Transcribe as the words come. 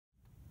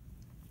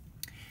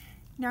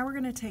Now we're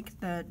going to take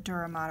the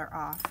Dura mater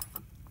off.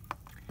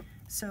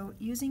 So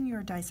using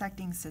your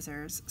dissecting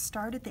scissors,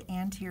 start at the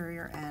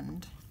anterior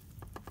end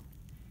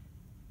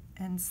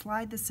and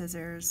slide the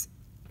scissors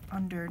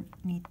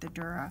underneath the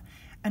dura.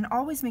 And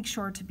always make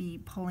sure to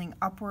be pulling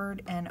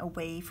upward and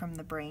away from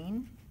the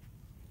brain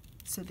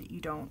so that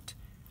you don't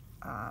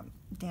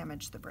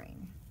damage the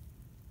brain.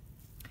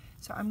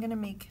 So I'm going to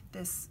make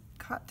this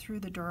cut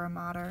through the Dura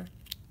mater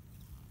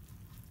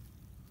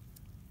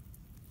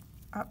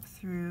up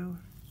through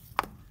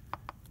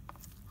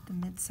the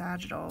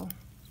mid-sagittal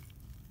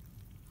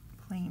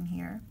plane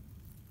here.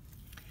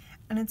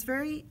 And it's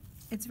very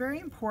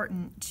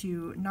important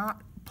to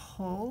not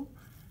pull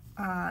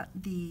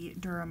the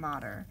Dura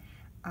mater,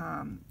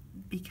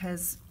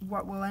 because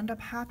what will end up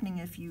happening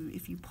if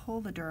you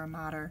pull the Dura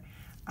mater,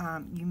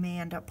 you may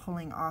end up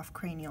pulling off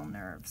cranial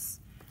nerves.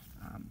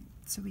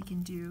 So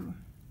we'll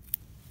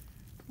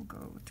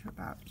go to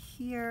about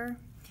here,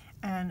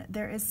 and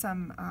there is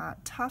some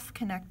tough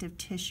connective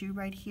tissue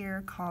right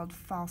here called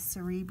falx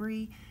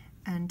cerebri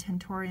and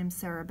tentorium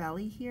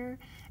cerebelli here,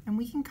 and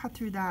we can cut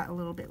through that a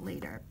little bit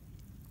later.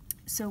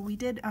 So we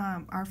did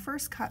our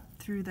first cut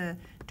through the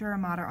Dura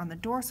mater on the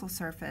dorsal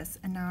surface,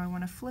 and now I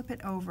want to flip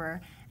it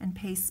over and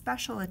pay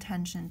special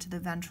attention to the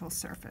ventral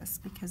surface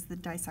because the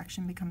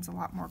dissection becomes a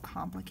lot more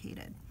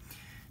complicated.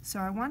 So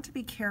I want to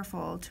be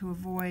careful to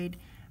avoid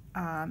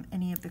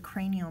any of the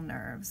cranial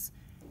nerves.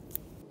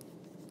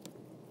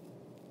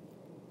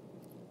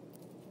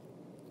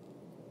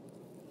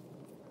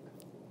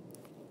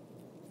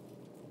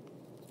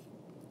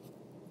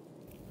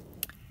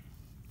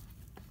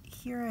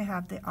 Here I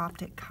have the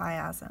optic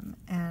chiasm,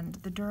 and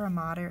the Dura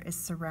mater is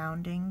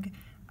surrounding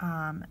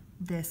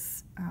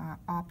this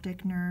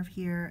optic nerve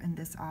here and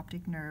this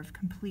optic nerve,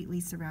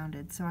 completely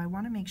surrounded. So I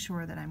want to make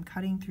sure that I'm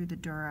cutting through the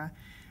dura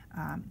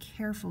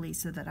carefully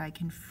so that I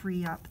can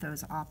free up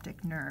those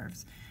optic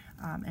nerves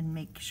and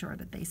make sure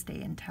that they stay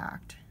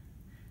intact.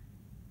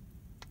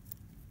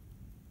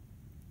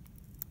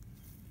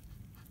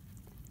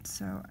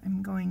 So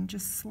I'm going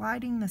just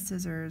sliding the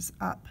scissors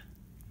up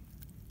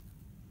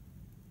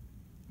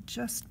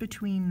just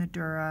between the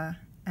dura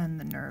and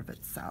the nerve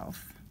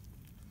itself.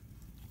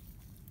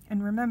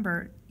 And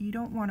remember, you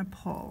don't want to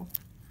pull.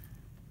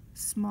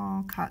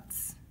 Small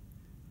cuts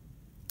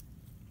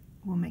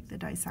will make the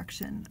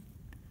dissection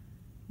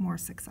more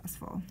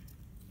successful.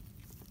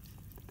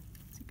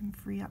 So you can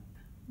free up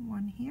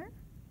one here.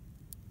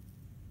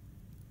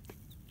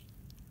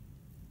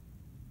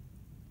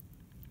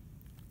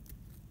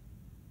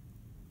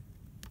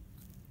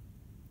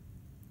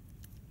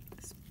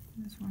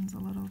 This one's a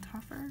little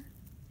tougher.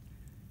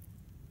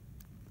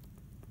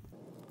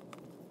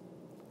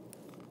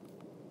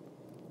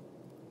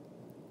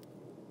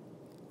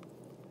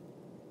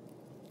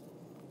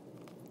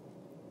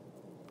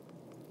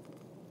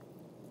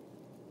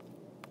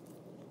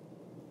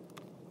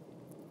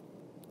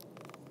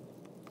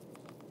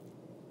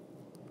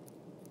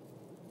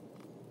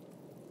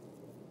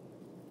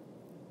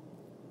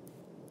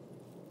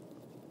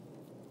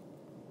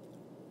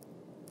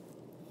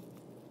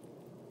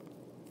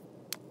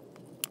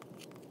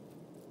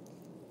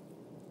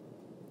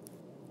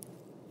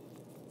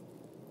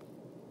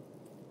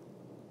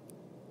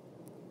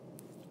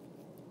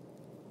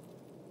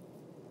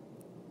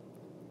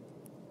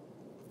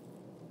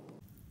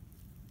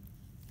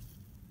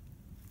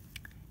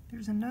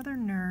 There's another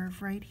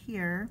nerve right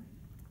here.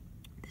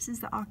 This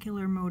is the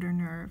ocular motor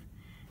nerve,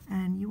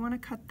 and you want to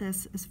cut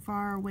this as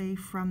far away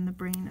from the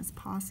brain as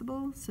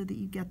possible so that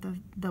you get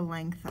the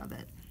length of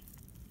it.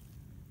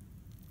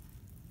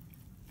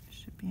 There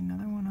should be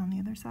another one on the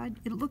other side.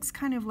 It looks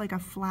kind of like a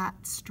flat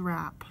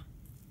strap.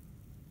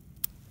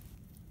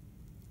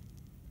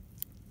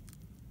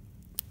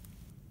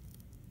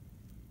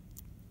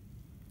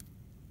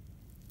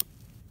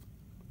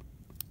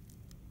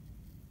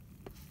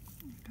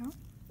 There you go.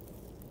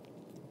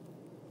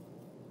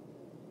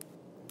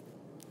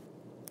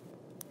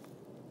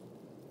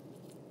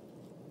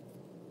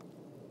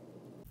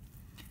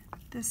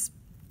 This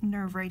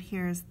nerve right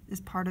here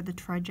is part of the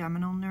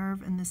trigeminal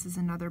nerve, and this is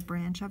another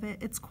branch of it.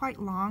 It's quite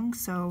long,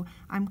 so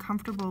I'm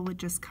comfortable with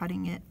just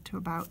cutting it to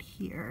about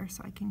here,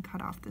 so I can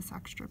cut off this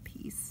extra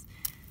piece.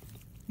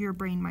 Your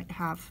brain might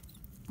have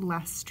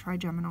less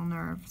trigeminal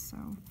nerve, so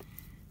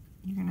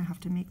you're going to have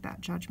to make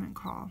that judgment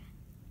call.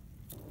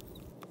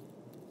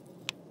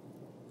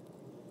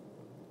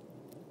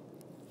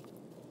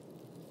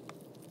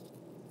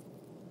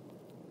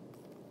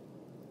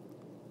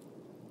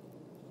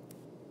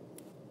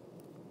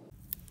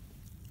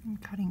 I'm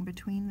cutting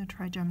between the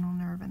trigeminal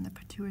nerve and the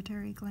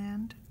pituitary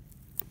gland.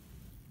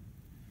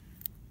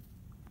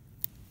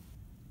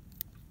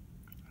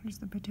 Here's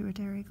the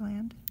pituitary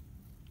gland.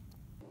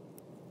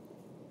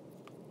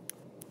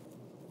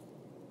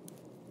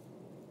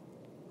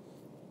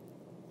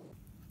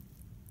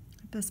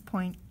 At this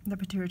point, the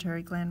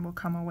pituitary gland will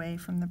come away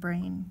from the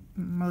brain.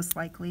 Most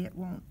likely it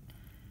won't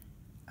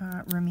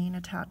remain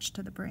attached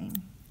to the brain.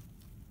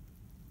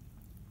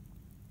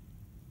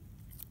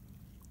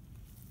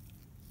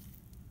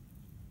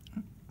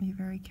 Be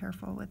very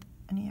careful with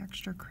any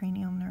extra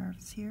cranial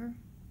nerves here.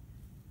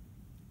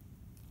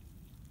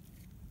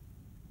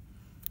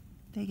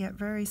 They get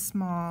very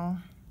small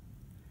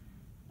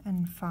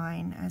and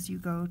fine as you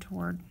go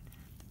toward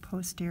the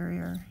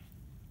posterior.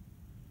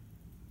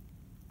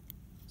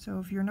 So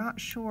if you're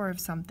not sure of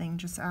something,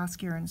 just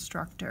ask your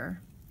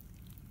instructor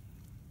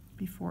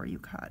before you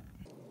cut.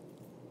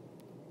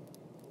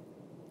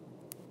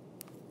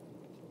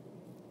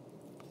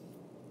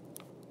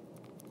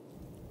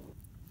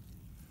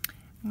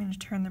 I'm going to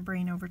turn the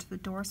brain over to the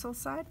dorsal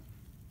side.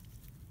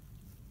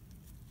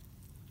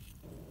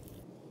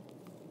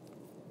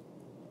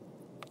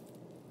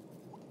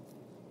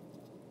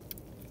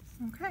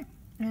 Okay,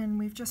 and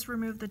we've just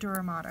removed the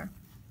dura mater.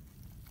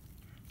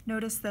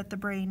 Notice that the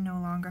brain no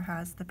longer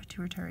has the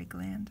pituitary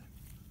gland.